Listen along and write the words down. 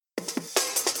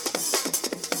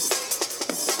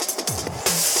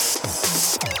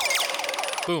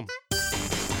Boom.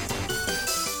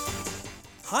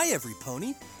 Hi, every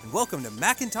pony, and welcome to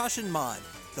Macintosh and Mod,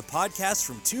 the podcast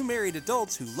from two married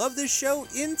adults who love this show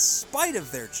in spite of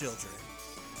their children.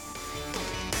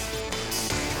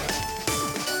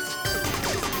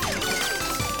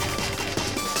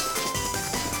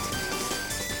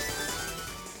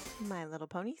 My Little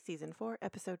Pony, Season 4,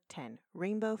 Episode 10,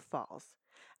 Rainbow Falls.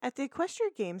 At the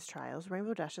Equestria Games Trials,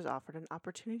 Rainbow Dash is offered an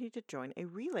opportunity to join a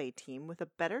relay team with a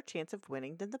better chance of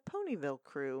winning than the Ponyville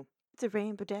crew. It's a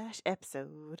Rainbow Dash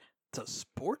episode. It's a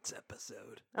sports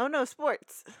episode. Oh no,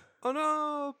 sports! Oh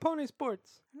no, pony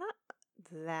sports. Not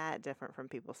that different from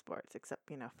people sports, except,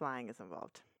 flying is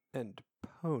involved. And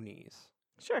ponies.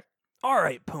 Sure. All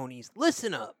right, ponies,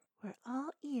 listen up. We're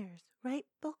all ears, right,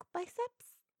 Bulk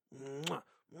Biceps? Mwah,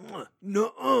 mwah.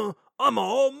 Nuh-uh, I'm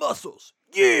all muscles.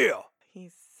 Yeah!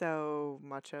 He's so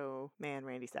macho man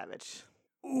Randy Savage.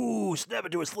 Ooh, snap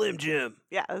it to a Slim Jim.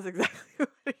 Yeah, that's exactly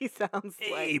what he sounds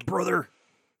Hey, like. brother.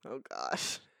 Oh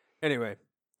gosh. Anyway,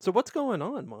 so what's going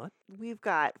on, Mod? We've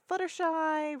got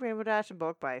Fluttershy, Rainbow Dash, and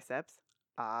Bulk Biceps.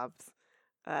 Obs.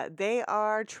 They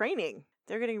are training.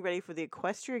 They're getting ready for the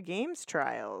Equestria Games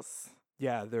Trials.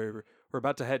 Yeah, we're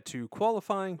about to head to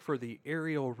qualifying for the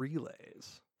aerial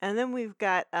relays. And then we've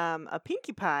got a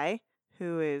Pinkie Pie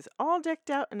who is all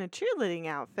decked out in a cheerleading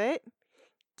outfit.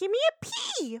 Give me a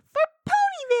P for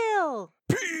Ponyville!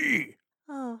 P!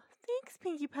 Oh, thanks,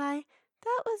 Pinkie Pie.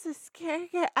 That was a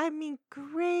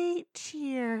great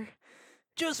cheer.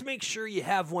 Just make sure you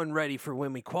have one ready for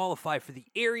when we qualify for the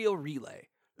aerial relay.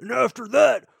 And after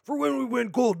that, for when we win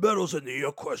gold medals in the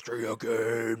Equestria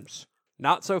Games.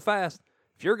 Not so fast.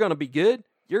 If you're going to be good,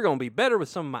 you're going to be better with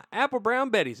some of my Apple Brown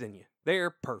Betties in you.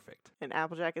 They're perfect. And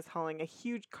Applejack is hauling a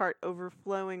huge cart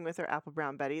overflowing with her Apple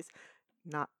Brown Betties.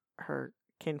 Not her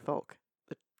kinfolk,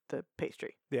 the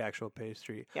pastry. The actual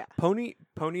pastry. Yeah.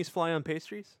 Ponies fly on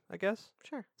pastries, I guess.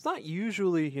 Sure. It's not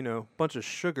usually, a bunch of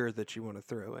sugar that you want to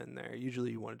throw in there.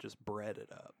 Usually you want to just bread it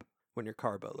up when you're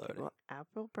carbo loading. Well,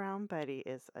 Apple Brown Betty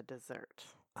is a dessert.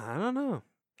 I don't know.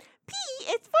 P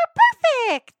is for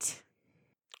perfect!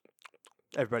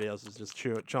 Everybody else is just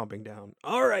chomping down.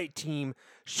 All right, team.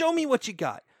 Show me what you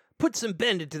got. Put some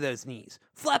bend into those knees.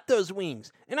 Flap those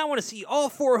wings. And I want to see all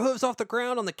four hooves off the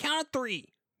ground on the count of 3.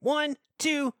 1,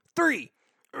 2, 3.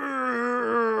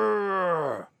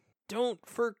 Don't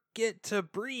forget to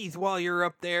breathe while you're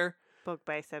up there. Bulk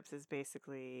Biceps is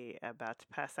basically about to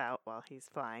pass out while he's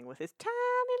flying with his tiny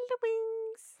little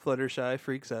wings. Fluttershy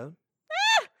freaks out.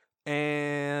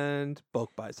 And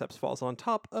Bulk Biceps falls on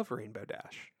top of Rainbow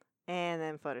Dash. And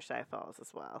then Fluttershy falls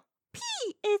as well. P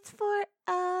is for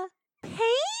pain?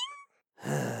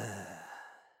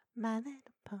 My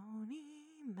little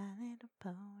pony, my little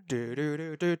pony.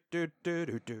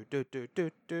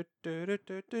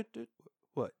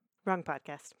 What? Wrong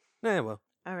podcast. Well.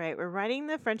 All right, we're riding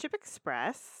the Friendship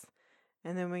Express.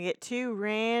 And then we get 2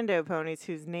 rando ponies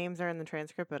whose names are in the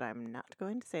transcript, but I'm not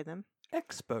going to say them.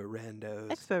 Expo Randos.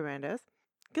 Expo randos.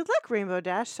 Good luck, Rainbow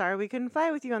Dash. Sorry we couldn't fly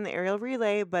with you on the aerial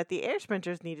relay, but the air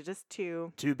sprinters needed us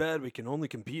too. Too bad we can only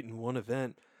compete in one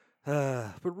event.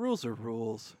 But rules are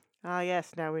rules. Ah,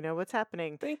 yes, now we know what's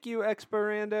happening. Thank you, Expo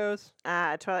Randos.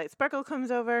 Twilight Sparkle comes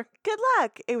over. Good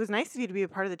luck! It was nice of you to be a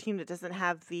part of the team that doesn't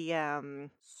have the,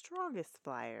 strongest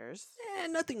flyers.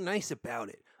 Nothing nice about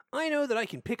it. I know that I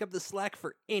can pick up the slack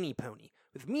for any pony.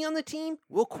 With me on the team,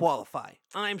 we'll qualify.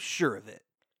 I'm sure of it.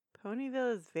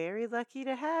 Ponyville is very lucky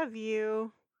to have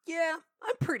you. Yeah,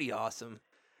 I'm pretty awesome.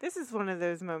 This is one of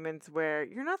those moments where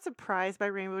you're not surprised by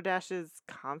Rainbow Dash's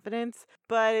confidence,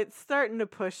 but it's starting to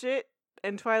push it,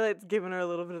 and Twilight's giving her a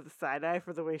little bit of the side eye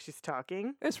for the way she's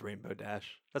talking. It's Rainbow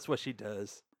Dash. That's what she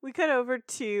does. We cut over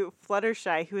to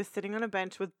Fluttershy, who is sitting on a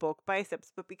bench with Bulk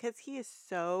Biceps, but because he is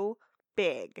so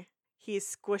big, he is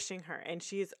squishing her, and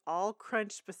she is all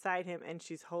crunched beside him, and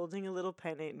she's holding a little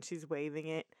pennant, and she's waving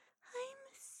it.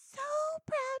 I'm so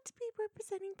proud to be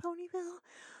representing Ponyville.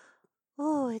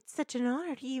 Oh, it's such an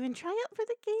honor to even try out for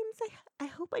the games. I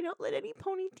hope I don't let any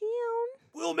pony down.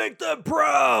 We'll make them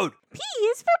proud! P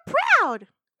is for proud!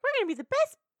 We're going to be the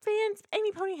best fans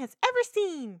any pony has ever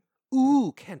seen.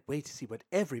 Ooh, can't wait to see what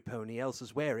every pony else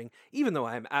is wearing. Even though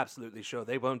I am absolutely sure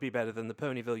they won't be better than the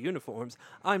Ponyville uniforms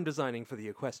I'm designing for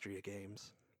the Equestria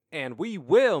Games. And we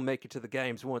will make it to the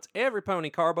games once every pony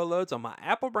carbo loads on my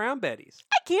Apple Brown Betties.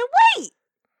 I can't wait!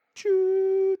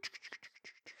 Choo.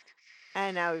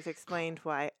 And now we've explained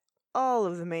why all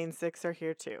of the main 6 are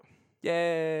here too.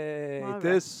 Yay! All right.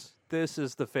 This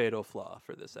is the fatal flaw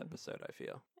for this episode, I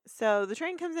feel. So the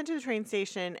train comes into the train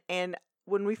station, and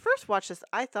when we first watched this,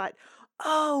 I thought,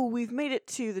 oh, we've made it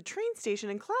to the train station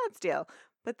in Cloudsdale.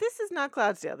 But this is not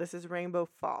Cloudsdale. This is Rainbow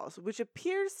Falls, which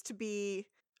appears to be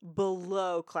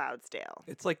below Cloudsdale.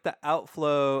 It's like the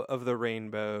outflow of the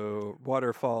rainbow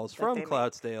waterfalls That from they make.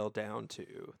 Cloudsdale down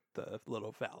to the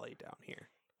little valley down here.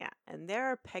 Yeah, and there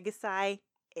are Pegasi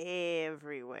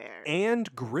everywhere.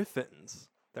 And griffins.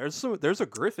 There's a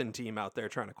griffin team out there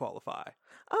trying to qualify.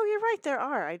 Oh, you're right, there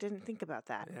are. I didn't think about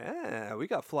that. Yeah, we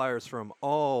got flyers from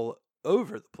all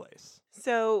over the place.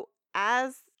 So,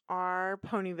 as our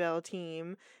Ponyville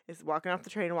team is walking off the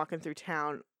train and walking through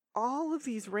town, all of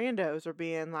these randos are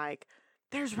being like,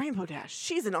 there's Rainbow Dash.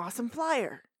 She's an awesome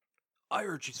flyer. I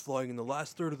heard she's flying in the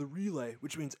last third of the relay,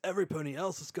 which means every pony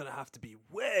else is going to have to be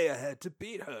way ahead to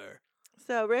beat her.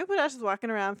 So, Rainbow Dash is walking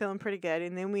around feeling pretty good,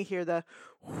 and then we hear the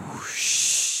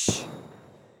whoosh,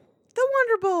 the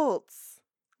Wonderbolts.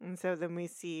 And so then we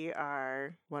see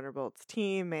our Wonderbolts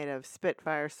team made of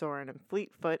Spitfire, Soren, and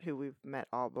Fleetfoot, who we've met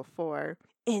all before.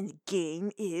 And the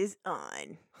game is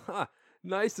on. Ha!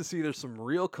 Nice to see there's some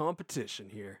real competition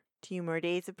here. 2 more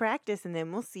days of practice, and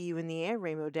then we'll see you in the air,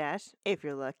 Rainbow Dash, if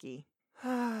you're lucky.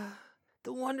 The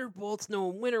Wonderbolts know a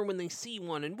winner when they see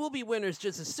one, and we'll be winners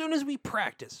just as soon as we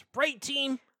practice. Right,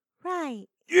 team? Right.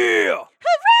 Yeah!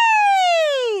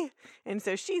 Hooray! And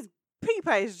so Pinkie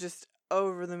Pie is just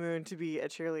over the moon to be a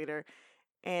cheerleader.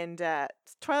 And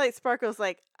Twilight Sparkle's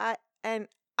like, I'm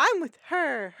with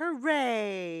her.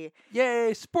 Hooray!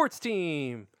 Yay, sports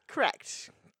team!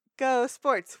 Correct. Go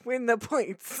sports. Win the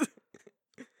points.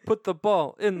 Put the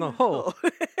ball in the hole.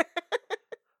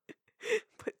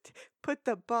 Put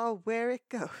the ball where it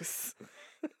goes.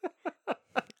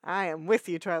 I am with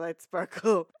you, Twilight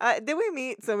Sparkle. Then we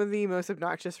meet some of the most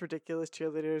obnoxious, ridiculous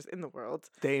cheerleaders in the world.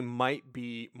 They might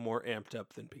be more amped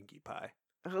up than Pinkie Pie.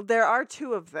 There are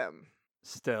 2 of them.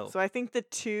 Still. So I think the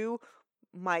 2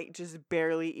 might just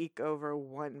barely eke over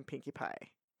 1 Pinkie Pie.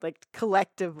 Like,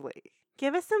 collectively.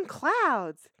 Give us some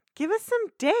clouds. Give us some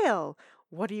Dale.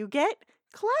 What do you get?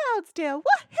 Cloudsdale.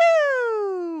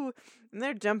 Woohoo! And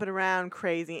they're jumping around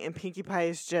crazy, and Pinkie Pie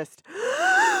is just,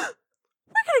 we're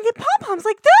gonna get pom-poms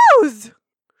like those!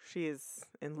 She is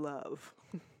in love.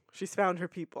 She's found her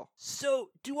people.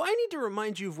 So, do I need to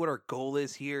remind you of what our goal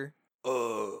is here?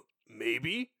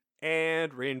 Maybe?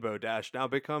 And Rainbow Dash now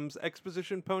becomes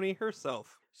Exposition Pony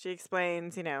herself. She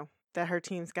explains, that her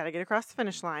team's got to get across the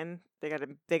finish line. They got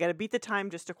to beat the time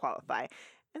just to qualify.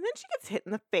 And then she gets hit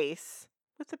in the face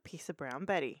with a piece of Brown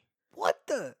Betty. What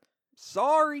the?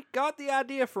 Sorry, got the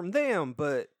idea from them,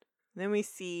 but Then we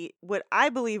see what I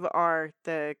believe are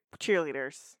the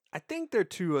cheerleaders. I think they're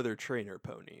 2 other trainer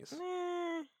ponies.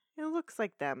 It looks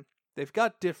like them. They've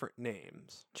got different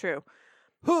names. True.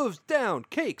 Hooves down,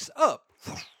 cakes up.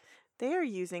 They are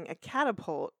using a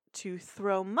catapult to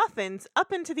throw muffins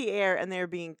up into the air, and they're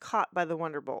being caught by the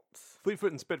Wonderbolts.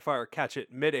 Fleetfoot and Spitfire catch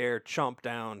it midair, chomp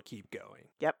down, keep going.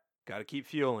 Yep. Gotta keep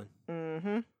fueling.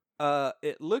 Mm-hmm.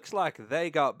 It looks like they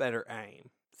got better aim.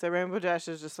 So Rainbow Dash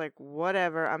is just like,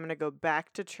 whatever, I'm going to go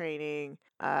back to training.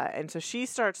 And so she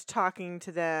starts talking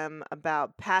to them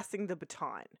about passing the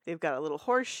baton. They've got a little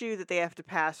horseshoe that they have to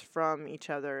pass from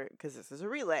each other because this is a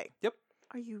relay. Yep.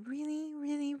 Are you really,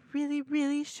 really, really,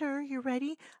 really sure you're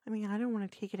ready? I mean, I don't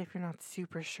want to take it if you're not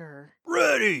super sure.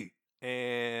 Ready!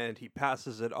 And he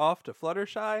passes it off to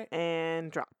Fluttershy.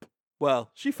 And drop. Well,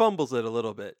 she fumbles it a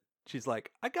little bit. She's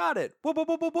like, I got it. Whoop, whoop,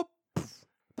 whoop, whoop, whoop. Poof.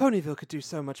 Ponyville could do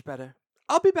so much better.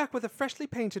 I'll be back with a freshly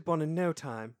painted one in no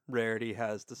time. Rarity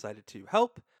has decided to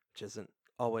help, which isn't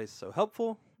always so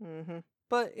helpful. Mm-hmm.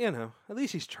 But, at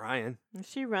least he's trying. And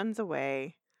she runs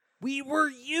away. We were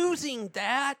using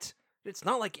that! It's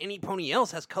not like any pony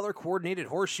else has color-coordinated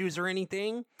horseshoes or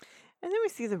anything. And then we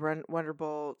see the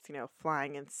Wonderbolts,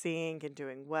 flying in sync and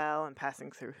doing well and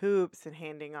passing through hoops and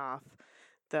handing off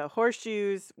the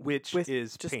horseshoes. Which with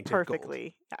is just painted perfectly.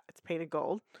 gold. Yeah, it's painted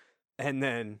gold. And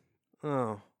then,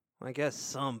 I guess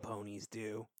some ponies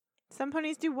do. Some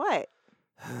ponies do what?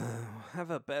 Have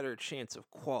a better chance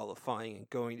of qualifying and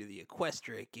going to the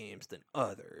Equestria Games than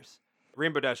others.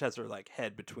 Rainbow Dash has her,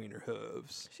 head between her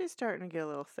hooves. She's starting to get a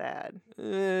little sad.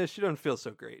 She doesn't feel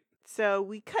so great. So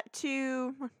we cut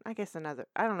to, I guess I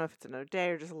don't know if it's another day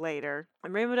or just later.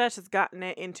 And Rainbow Dash has gotten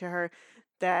it into her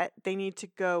that they need to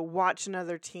go watch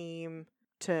another team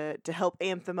to help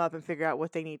amp them up and figure out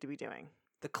what they need to be doing.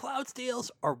 The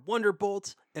Cloudsdales are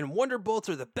Wonderbolts, and Wonderbolts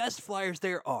are the best flyers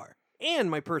there are,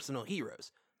 and my personal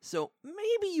heroes. So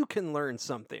maybe you can learn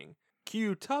something.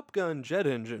 Cue Top Gun jet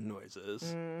engine noises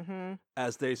Mm-hmm.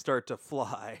 as they start to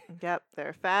fly. Yep,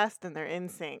 they're fast and they're in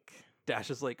sync.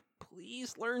 Dash is like,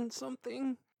 please learn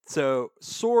something. So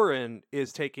Soren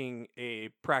is taking a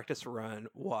practice run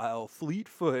while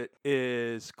Fleetfoot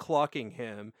is clocking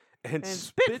him, And And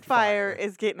Spitfire Spitfire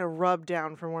is getting a rub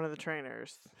down from one of the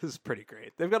trainers. is pretty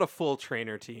great. They've got a full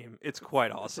trainer team. It's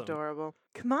quite It's awesome. adorable.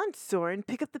 Come on, Soren,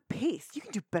 pick up the pace. You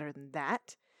can do better than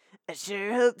that. I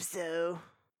sure hope so.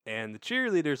 And the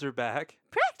cheerleaders are back.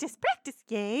 Practice, practice,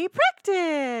 yay,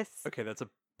 practice. Okay, that's a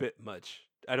bit much.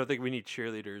 I don't think we need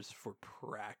cheerleaders for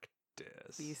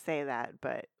practice. You say that,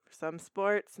 but for some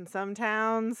sports in some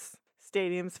towns,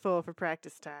 stadium's full for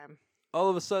practice time. All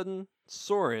of a sudden,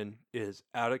 Soren is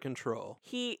out of control.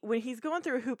 When he's going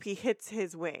through a hoop, he hits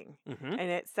his wing, Mm-hmm. and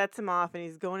it sets him off, and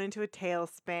he's going into a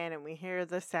tailspin, and we hear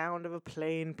the sound of a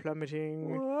plane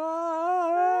plummeting.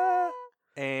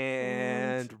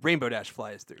 And Rainbow Dash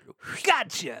flies through.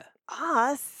 Gotcha!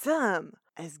 Awesome!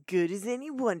 As good as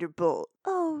any Wonderbolt.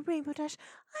 Oh, Rainbow Dash,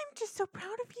 I'm just so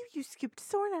proud of you. You scooped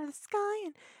Soren out of the sky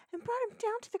and brought him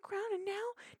down to the ground, and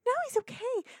now he's okay.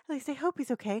 At least I hope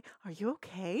he's okay. Are you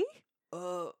okay?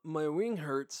 My wing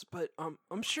hurts, but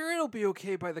I'm sure it'll be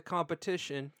okay by the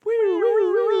competition.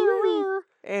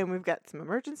 And we've got some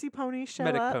emergency ponies show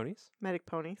Medic up. ponies. Medic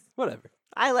ponies. Whatever.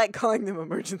 I like calling them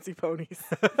emergency ponies.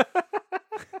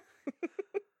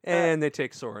 And they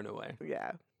take Soren away.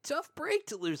 Yeah. Tough break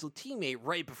to lose a teammate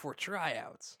right before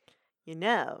tryouts. You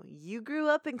know, you grew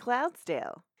up in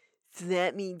Cloudsdale, so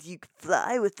that means you could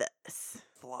fly with us.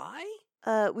 Fly?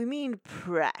 We mean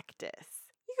practice.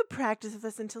 You could practice with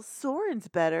us until Soren's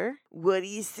better. What do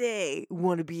you say?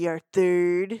 Want to be our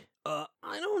third? I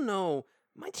don't know.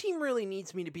 My team really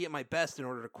needs me to be at my best in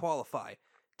order to qualify.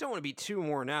 Don't want to be too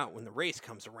worn out when the race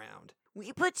comes around.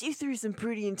 We put you through some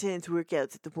pretty intense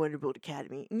workouts at the Wonderbolt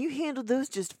Academy, and you handled those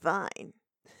just fine.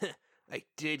 I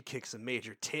did kick some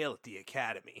major tail at the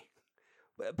academy.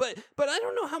 But I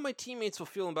don't know how my teammates will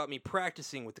feel about me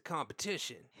practicing with the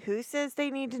competition. Who says they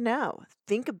need to know?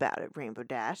 Think about it, Rainbow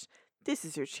Dash. This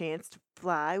is your chance to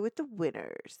fly with the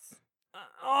winners.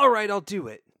 All right, I'll do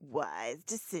it. Wise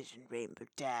decision, Rainbow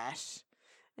Dash.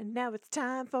 And now it's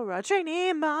time for our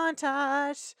training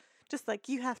montage, just like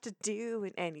you have to do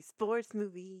in any sports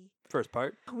movie. First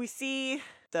part. We see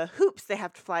the hoops they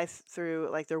have to fly through,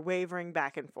 like they're wavering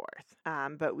back and forth.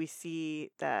 But we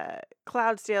see the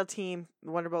Cloudsdale team,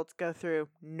 the Wonderbolts go through,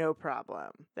 no problem.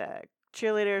 The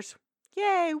cheerleaders,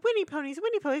 yay, Winnie ponies,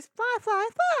 fly, fly,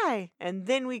 fly. And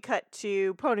then we cut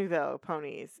to Ponyville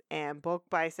ponies, and Bulk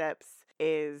Biceps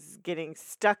is getting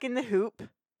stuck in the hoop,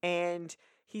 and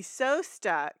he's so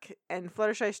stuck, and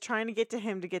Fluttershy's trying to get to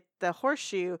him to get the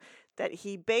horseshoe that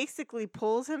he basically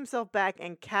pulls himself back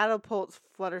and catapults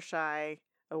Fluttershy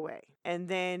away. And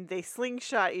then they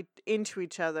slingshot into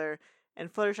each other,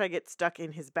 and Fluttershy gets stuck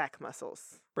in his back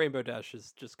muscles. Rainbow Dash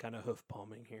is just kind of hoof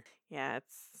palming here. Yeah,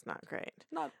 it's not great.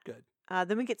 Not good.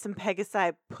 Then we get some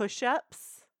Pegasi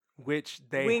push-ups. Which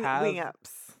they have. Wing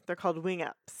ups. They're called wing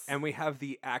ups. And we have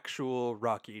the actual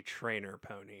Rocky trainer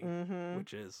pony, Mm-hmm.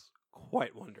 which is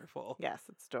quite wonderful. Yes,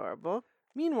 it's adorable.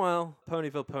 Meanwhile,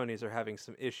 Ponyville ponies are having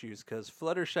some issues because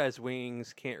Fluttershy's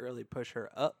wings can't really push her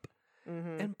up.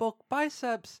 Mm-hmm. And Bulk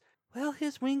Biceps, well,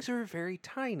 his wings are very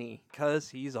tiny because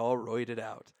he's all roided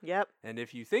out. Yep. And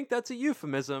if you think that's a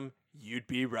euphemism, you'd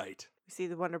be right. We see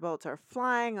the Wonderbolts are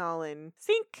flying all in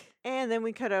sync. And then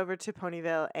we cut over to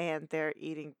Ponyville, and they're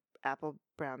eating apple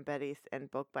brown betties,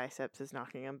 and Bulk Biceps is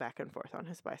knocking them back and forth on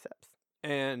his biceps.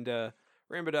 And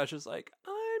Rainbow Dash is like,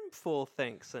 I'm full,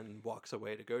 thanks, and walks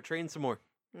away to go train some more.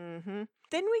 Mm-hmm.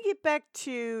 Then we get back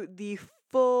to the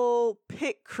full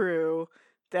pit crew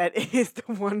that is the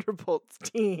Wonderbolts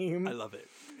team. I love it.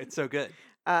 It's so good.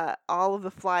 All of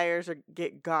the flyers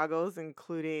get goggles,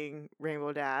 including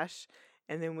Rainbow Dash.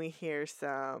 And then we hear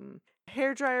some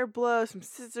hairdryer blow, some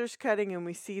scissors cutting, and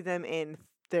we see them in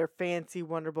their fancy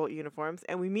Wonderbolt uniforms.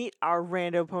 And we meet our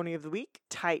rando pony of the week,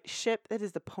 Tight Ship. That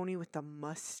is the pony with the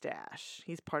mustache.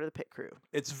 He's part of the pit crew.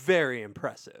 It's very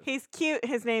impressive. He's cute.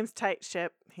 His name's Tight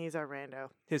Ship. He's our rando.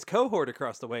 His cohort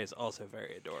across the way is also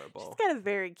very adorable. She's got a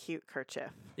very cute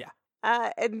kerchief. Yeah.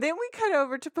 And then we cut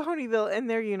over to Ponyville in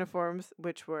their uniforms,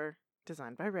 which were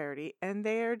designed by Rarity, and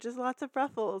they are just lots of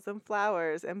ruffles and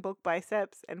flowers, and Bulk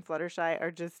Biceps and Fluttershy are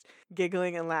just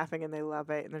giggling and laughing, and they love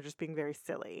it, and they're just being very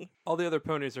silly. All the other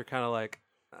ponies are kind of like,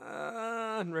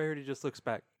 and Rarity just looks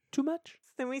back. Too much?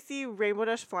 So then we see Rainbow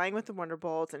Dash flying with the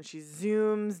Wonderbolts, and she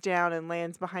zooms down and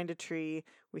lands behind a tree.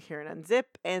 We hear an unzip,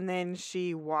 and then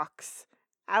she walks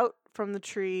out from the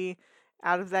tree,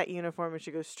 out of that uniform, and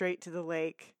she goes straight to the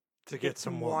lake To get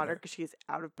some water. because she's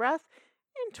out of breath,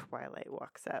 and Twilight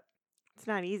walks up. It's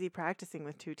not easy practicing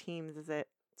with two teams, is it?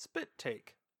 Spit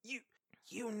take.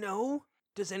 You know?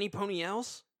 Does any pony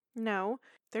else? No,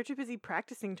 they're too busy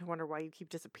practicing to wonder why you keep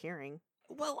disappearing.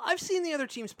 Well, I've seen the other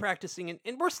teams practicing,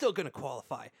 and we're still going to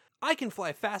qualify. I can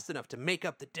fly fast enough to make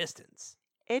up the distance.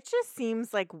 It just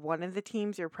seems like one of the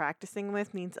teams you're practicing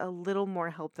with needs a little more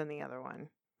help than the other one.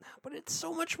 But it's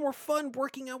so much more fun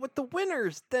working out with the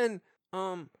winners than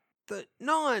the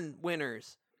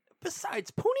non-winners.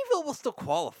 Besides, Ponyville will still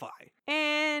qualify.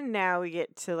 And now we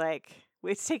get to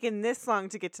it's taken this long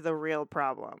to get to the real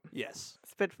problem. Yes.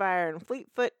 Spitfire and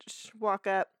Fleetfoot walk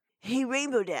up. Hey,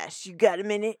 Rainbow Dash, you got a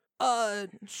minute?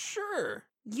 Sure.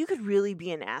 You could really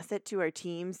be an asset to our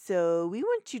team, so we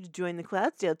want you to join the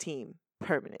Cloudsdale team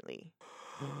permanently.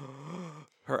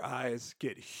 Her eyes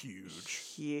get huge.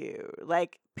 Huge.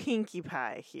 Like Pinkie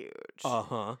Pie huge.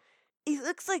 Uh-huh. It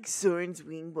looks like Soren's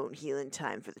wing won't heal in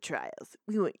time for the trials.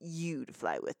 We want you to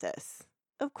fly with us.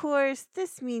 Of course,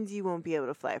 this means you won't be able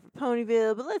to fly for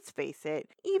Ponyville, but let's face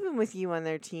it, even with you on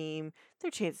their team,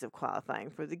 their chances of qualifying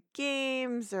for the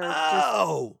games are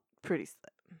just pretty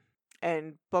slim.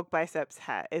 And Bulk Biceps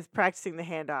is practicing the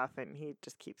handoff, and he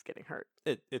just keeps getting hurt.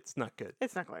 It's not good.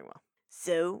 It's not going well.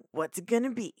 So, what's it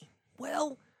gonna be?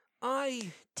 Well,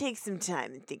 Take some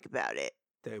time and think about it.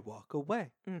 They walk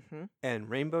away. Mm-hmm. And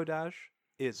Rainbow Dash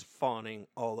is fawning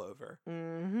all over.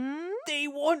 Mm-hmm. They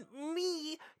want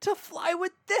me to fly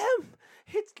with them.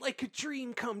 It's like a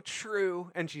dream come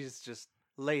true. And she's just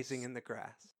lazing in the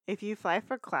grass. If you fly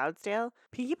for Cloudsdale,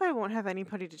 Pinkie Pie won't have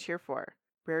anybody to cheer for.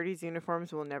 Rarity's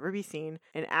uniforms will never be seen,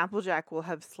 and Applejack will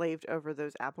have slaved over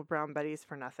those Apple Brown Betties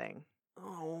for nothing.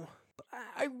 Oh, but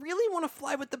I really want to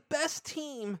fly with the best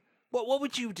team. What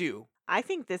would you do? I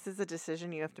think this is a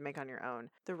decision you have to make on your own.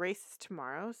 The race is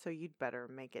tomorrow, so you'd better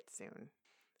make it soon.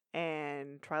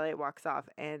 And Twilight walks off,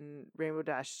 and Rainbow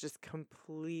Dash just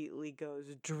completely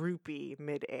goes droopy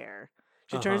midair.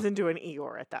 She turns into an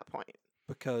Eeyore at that point.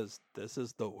 Because this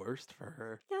is the worst for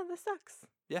her. Yeah, this sucks.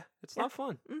 Yeah, it's not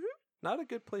fun. Mhm. Not a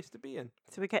good place to be in.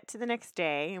 So we get to the next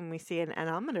day, and we see an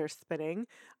anemometer spinning,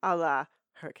 a la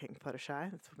Hurricane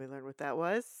Fluttershy. That's when we learned what that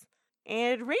was.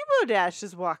 And Rainbow Dash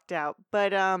has walked out,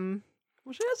 but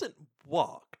Well, she hasn't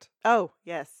walked. oh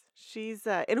yes, she's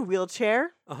in a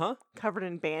wheelchair, Uh-huh. covered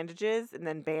in bandages and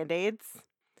then band-aids.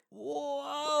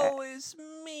 Woe is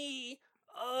me.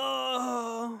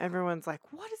 Oh. Everyone's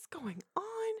like, "What is going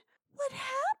on? What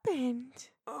happened?"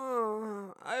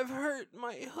 Oh, I've hurt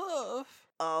my hoof.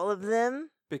 All of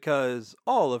them. Because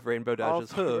all of Rainbow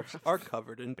Dash's of her hooves are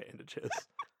covered in bandages.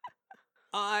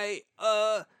 I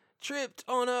tripped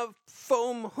on a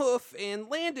foam hoof and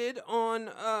landed on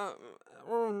a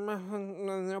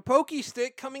pokey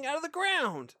stick coming out of the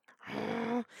ground. If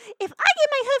I get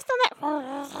my hoofs on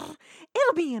that,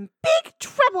 it'll be in big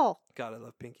trouble. God, I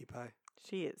love Pinkie Pie.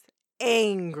 She is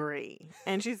angry,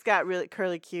 and she's got really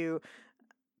curly Q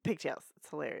pigtails. It's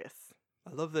hilarious.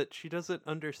 I love that she doesn't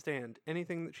understand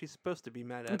anything that she's supposed to be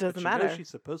mad at. It doesn't but she matter. knows she's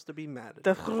supposed to be mad at.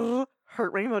 The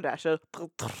hurt Rainbow Dash is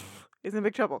in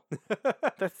big trouble.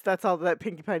 That's all that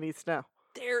Pinkie Pie needs to know.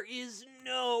 There is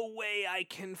no way I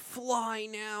can fly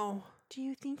now. Do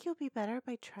you think you'll be better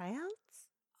by tryouts?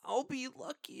 I'll be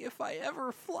lucky if I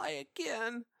ever fly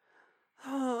again.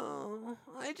 Oh,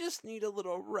 I just need a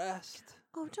little rest.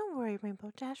 Oh, don't worry,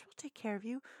 Rainbow Dash. We'll take care of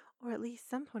you. Or at least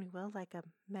some pony will, like a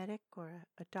medic or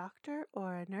a doctor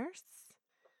or a nurse.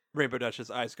 Rainbow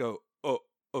Dash's eyes go, oh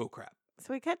crap.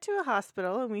 So we cut to a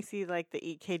hospital and we see like the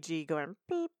EKG going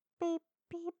beep, beep,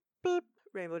 beep, beep.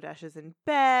 Rainbow Dash is in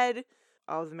bed.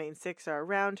 All of the main six are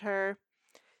around her.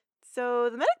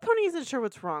 So the medic pony isn't sure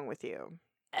what's wrong with you.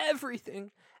 Everything.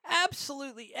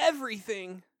 Absolutely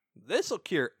everything. This'll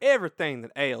cure everything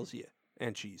that ails you.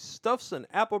 And she stuffs an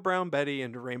Apple Brown Betty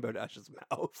into Rainbow Dash's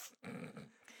mouth.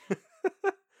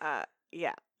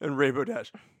 Yeah. And Rainbow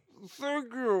Dash,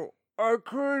 thank you. I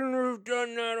couldn't have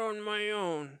done that on my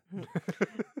own.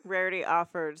 Rarity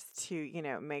offers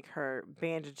to, make her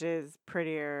bandages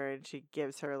prettier, and she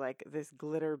gives her like this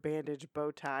glitter bandage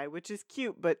bow tie, which is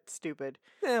cute but stupid.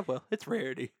 Yeah, well, it's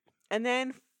Rarity. And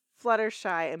then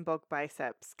Fluttershy and Bulk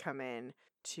Biceps come in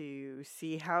to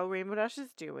see how Rainbow Dash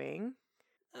is doing.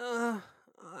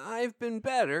 I've been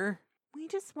better. We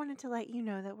just wanted to let you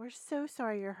know that we're so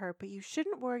sorry you're hurt, but you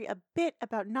shouldn't worry a bit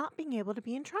about not being able to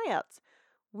be in tryouts.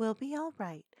 We'll be all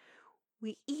right.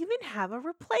 We even have a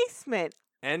replacement.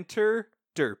 Enter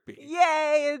Derpy.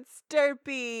 Yay, it's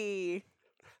Derpy.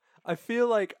 I feel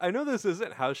like, I know this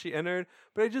isn't how she entered,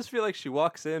 but I just feel like she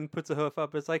walks in, puts a hoof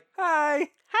up, it's like, hi.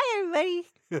 Hi,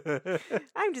 everybody.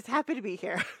 I'm just happy to be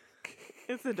here.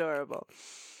 It's adorable.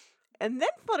 And then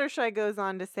Fluttershy goes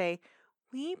on to say,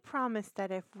 we promise that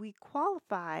if we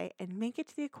qualify and make it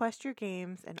to the Equestria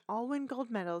Games and all win gold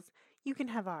medals, you can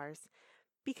have ours.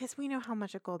 Because we know how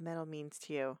much a gold medal means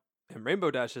to you. And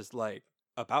Rainbow Dash is like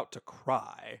about to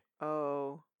cry.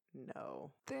 Oh,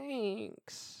 no.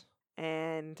 Thanks.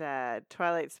 And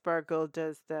Twilight Sparkle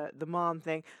does the mom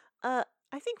thing. I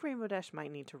think Rainbow Dash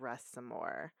might need to rest some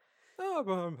more.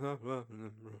 And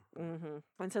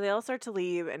so they all start to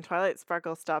leave, and Twilight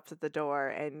Sparkle stops at the door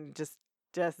and just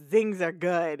zings are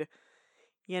good.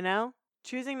 You know?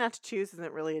 Choosing not to choose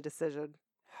isn't really a decision.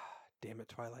 Damn it,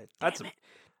 Twilight. Damn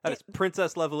That it. is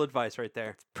princess level advice right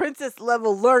there. Princess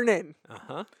level learning.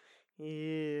 Uh-huh.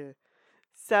 Yeah.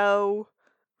 So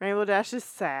Rainbow Dash is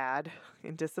sad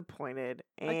and disappointed,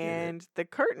 get it. and the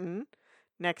curtain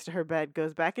next to her bed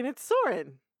goes back, and it's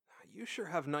Soren. You sure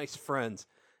have nice friends.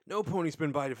 No pony's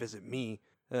been by to visit me.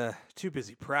 Too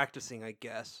busy practicing, I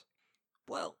guess.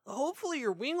 Well, hopefully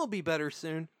your wing will be better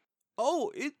soon.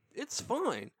 Oh, it's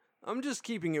fine. I'm just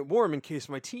keeping it warm in case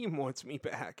my team wants me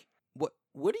back.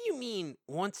 What do you mean,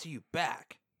 wants you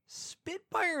back?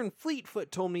 Spitfire and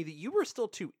Fleetfoot told me that you were still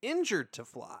too injured to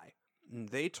fly. And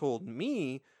they told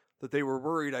me that they were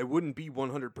worried I wouldn't be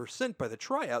 100% by the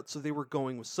tryout, so they were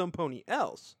going with some pony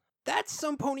else. That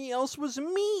some pony else was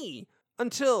me!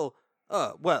 Until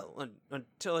I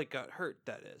got hurt,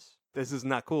 that is. This is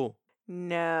not cool.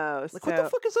 No, Like, what the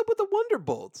fuck is up with the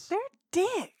Wonderbolts? They're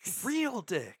dicks. Real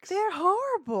dicks. They're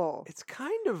horrible. It's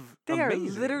kind of They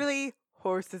amazing. are literally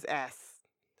horses' ass.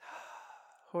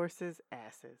 Horses'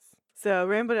 asses. So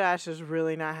Rainbow Dash is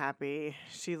really not happy.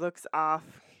 She looks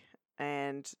off,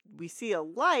 and we see a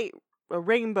light, a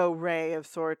rainbow ray of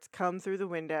sorts, come through the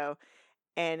window,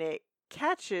 and it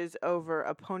catches over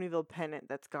a Ponyville pennant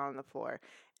that's gone on the floor.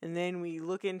 And then we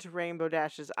look into Rainbow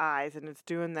Dash's eyes, and it's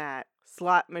doing that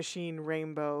slot machine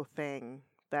rainbow thing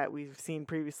that we've seen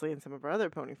previously in some of our other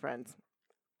pony friends.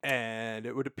 And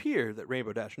it would appear that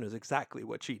Rainbow Dash knows exactly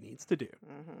what she needs to do.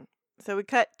 Mm-hmm. So we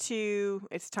cut to,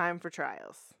 it's time for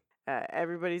trials.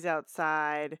 Everybody's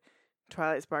outside.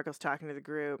 Twilight Sparkle's talking to the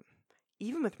group.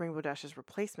 Even with Rainbow Dash's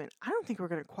replacement, I don't think we're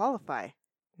going to qualify.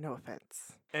 No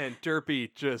offense. And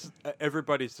Derpy just,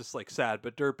 everybody's just like sad,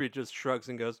 but Derpy just shrugs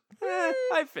and goes,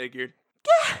 I figured.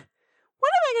 Yeah,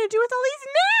 what am I going to do with all these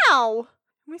now?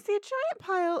 And we see a giant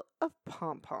pile of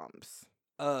pom-poms.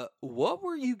 What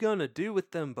were you gonna do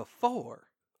with them before?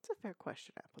 It's a fair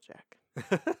question, Applejack.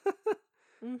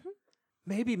 Mm-hmm.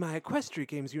 Maybe my Equestria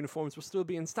Games uniforms will still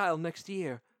be in style next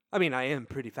year. I mean, I am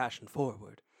pretty fashion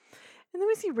forward. And then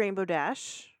we see Rainbow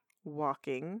Dash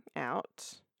walking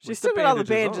out. She's With still the got all the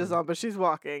bandages bandages on. on, but she's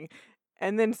walking.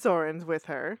 And then Soren's with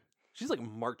her. She's like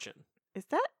marching. Is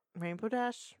that Rainbow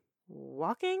Dash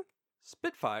walking?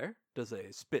 Spitfire does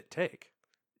a spit take.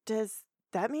 Does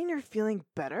that mean you're feeling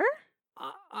better?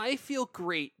 I feel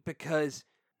great because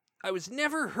I was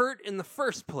never hurt in the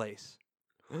first place.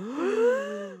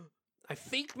 I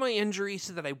faked my injury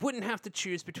so that I wouldn't have to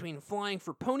choose between flying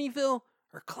for Ponyville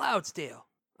or Cloudsdale.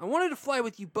 I wanted to fly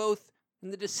with you both,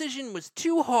 and the decision was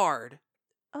too hard.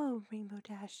 Oh, Rainbow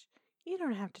Dash, you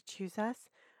don't have to choose us.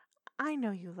 I know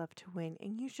you love to win,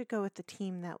 and you should go with the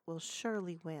team that will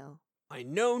surely will. I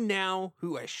know now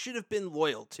who I should have been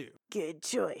loyal to. Good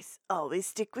choice. Always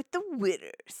stick with the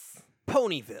winners.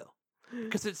 Ponyville.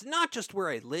 Because it's not just where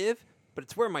I live, but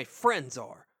it's where my friends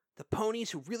are. The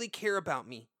ponies who really care about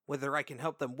me, whether I can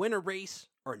help them win a race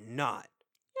or not.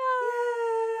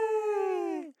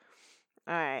 Yay!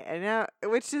 All right, and now,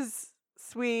 which is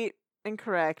sweet and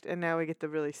correct, and now we get the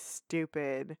really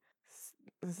stupid.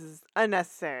 This is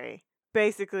unnecessary.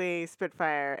 Basically,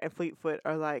 Spitfire and Fleetfoot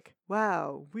are like,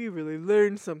 wow, we really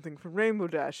learned something from Rainbow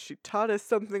Dash. She taught us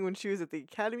something when she was at the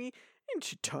academy, and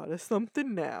she taught us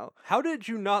something now. How did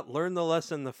you not learn the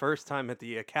lesson the first time at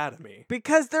the academy?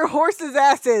 Because they're horses'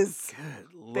 asses.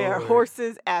 Good lord. They are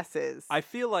horses' asses. I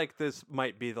feel like this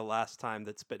might be the last time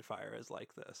that Spitfire is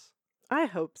like this. I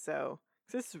hope so.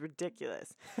 This is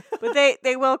ridiculous. But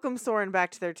they welcome Soren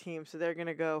back to their team, so they're going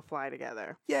to go fly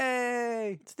together.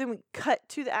 Yay! So then we cut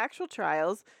to the actual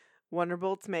trials.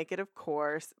 Wonderbolts make it, of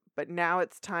course, but now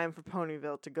it's time for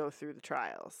Ponyville to go through the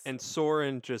trials. And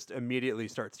Soren just immediately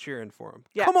starts cheering for him.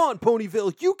 Yeah. Come on,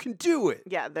 Ponyville, you can do it!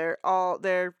 Yeah,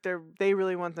 they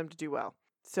really want them to do well.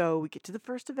 So we get to the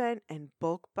first event, and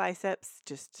Bulk Biceps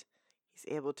he's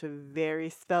able to very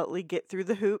sveltly get through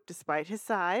the hoop despite his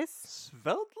size.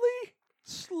 Sveltly?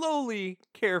 Slowly,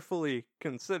 carefully,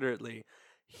 considerately.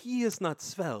 He is not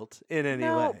svelte in any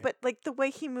No, way. but like the way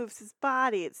he moves his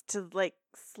body, it's to like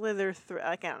slither through.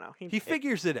 Like, I don't know. He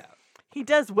figures it out. He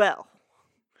does well.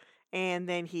 And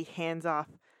then he hands off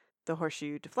the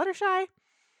horseshoe to Fluttershy.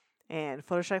 And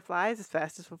Fluttershy flies as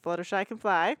fast as Fluttershy can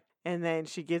fly. And then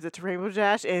she gives it to Rainbow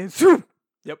Dash and zoom!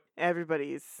 Yep.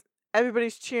 Everybody's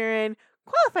cheering.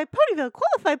 Qualify Ponyville!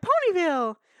 Qualify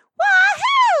Ponyville!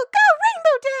 Wahoo! Go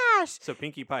Rainbow Dash! So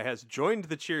Pinkie Pie has joined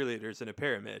the cheerleaders in a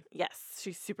pyramid. Yes,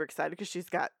 she's super excited because she's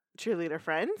got cheerleader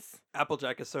friends.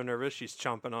 Applejack is so nervous she's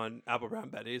chomping on Apple Brown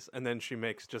Betty's, and then she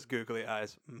makes just googly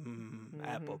eyes.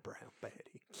 Apple Brown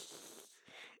Betty.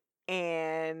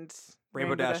 And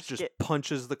Rainbow Dash just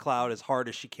punches the cloud as hard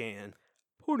as she can.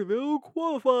 Ponyville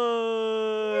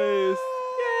qualifies!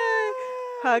 Yay!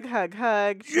 Hug, hug,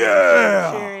 hug.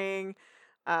 Yeah! Cheering.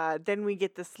 Then we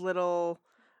get this little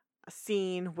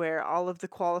scene where all of the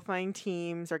qualifying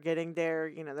teams are getting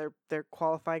their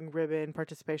qualifying ribbon,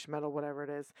 participation medal, whatever it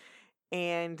is.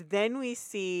 And then we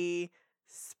see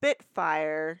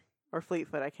Spitfire or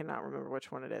Fleetfoot, I cannot remember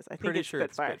which one it is. I think Pretty sure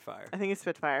Spitfire. it's Spitfire. I think it's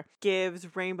Spitfire.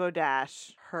 Gives Rainbow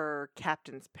Dash her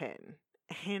captain's pin.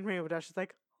 And Rainbow Dash is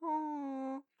like,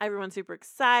 oh. Everyone's super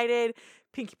excited.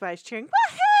 Pinkie Pie's cheering,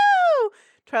 woohoo!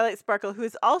 Twilight Sparkle, who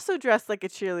is also dressed like a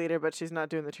cheerleader, but she's not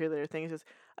doing the cheerleader thing, says,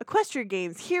 Equestria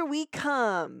Games, here we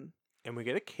come. And we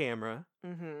get a camera.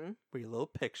 Mm-hmm. We get a little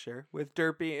picture with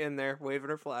Derpy in there waving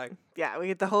her flag. Yeah, we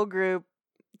get the whole group.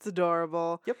 It's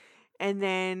adorable. Yep. And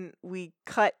then we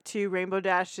cut to Rainbow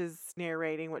Dash's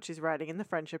narrating what she's writing in the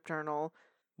friendship journal.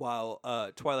 While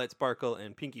Twilight Sparkle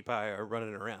and Pinkie Pie are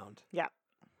running around. Yeah.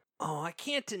 Oh, I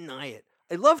can't deny it.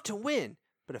 I love to win.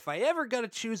 But if I ever got to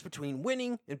choose between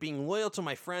winning and being loyal to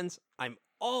my friends, I'm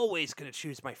always going to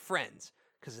choose my friends.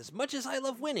 Because as much as I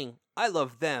love winning, I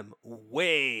love them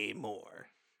way more.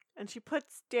 And she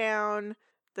puts down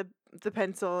the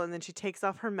pencil, and then she takes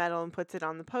off her medal and puts it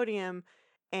on the podium,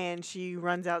 and she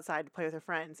runs outside to play with her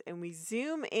friends. And we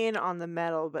zoom in on the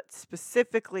medal, but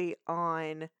specifically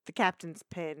on the captain's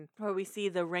pin, where we see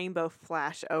the rainbow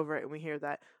flash over it, and we hear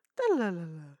that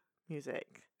da-la-la-la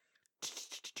music.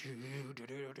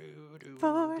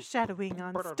 Foreshadowing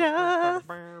on stuff.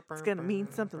 It's gonna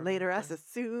mean something later, I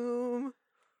assume.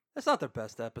 That's not their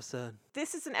best episode.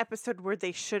 This is an episode where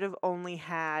they should have only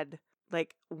had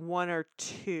like 1 or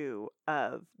 2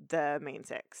 of the main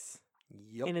 6.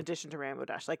 Yep. In addition to Rainbow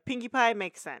Dash. Like Pinkie Pie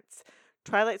makes sense.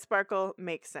 Twilight Sparkle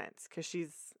makes sense because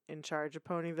she's in charge of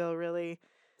Ponyville, really.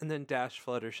 And then Dash,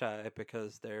 Fluttershy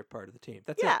because they're part of the team.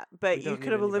 That's yeah, it. but We you don't could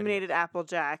need have anybody eliminated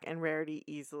Applejack and Rarity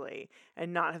easily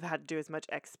and not have had to do as much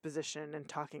exposition and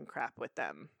talking crap with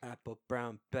them. Apple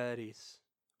Brown Betties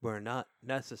were not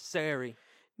necessary.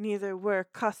 Neither were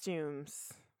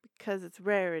costumes because it's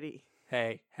Rarity.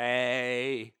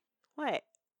 Hey. What?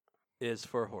 Is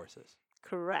for horses.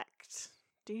 Correct.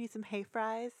 Do you need some hay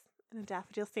fries and a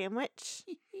daffodil sandwich?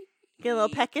 Get a little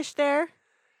peckish there?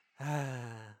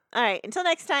 All right, until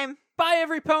next time. Bye,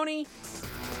 every pony.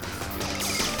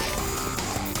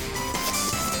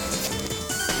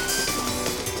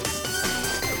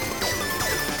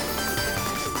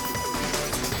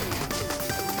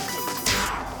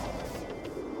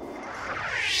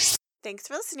 Thanks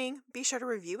for listening. Be sure to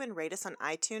review and rate us on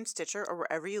iTunes, Stitcher, or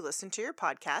wherever you listen to your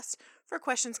podcast. For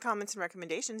questions, comments, and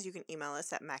recommendations, you can email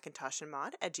us at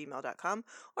macintoshandmod@gmail.com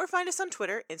or find us on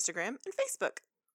Twitter, Instagram, and Facebook.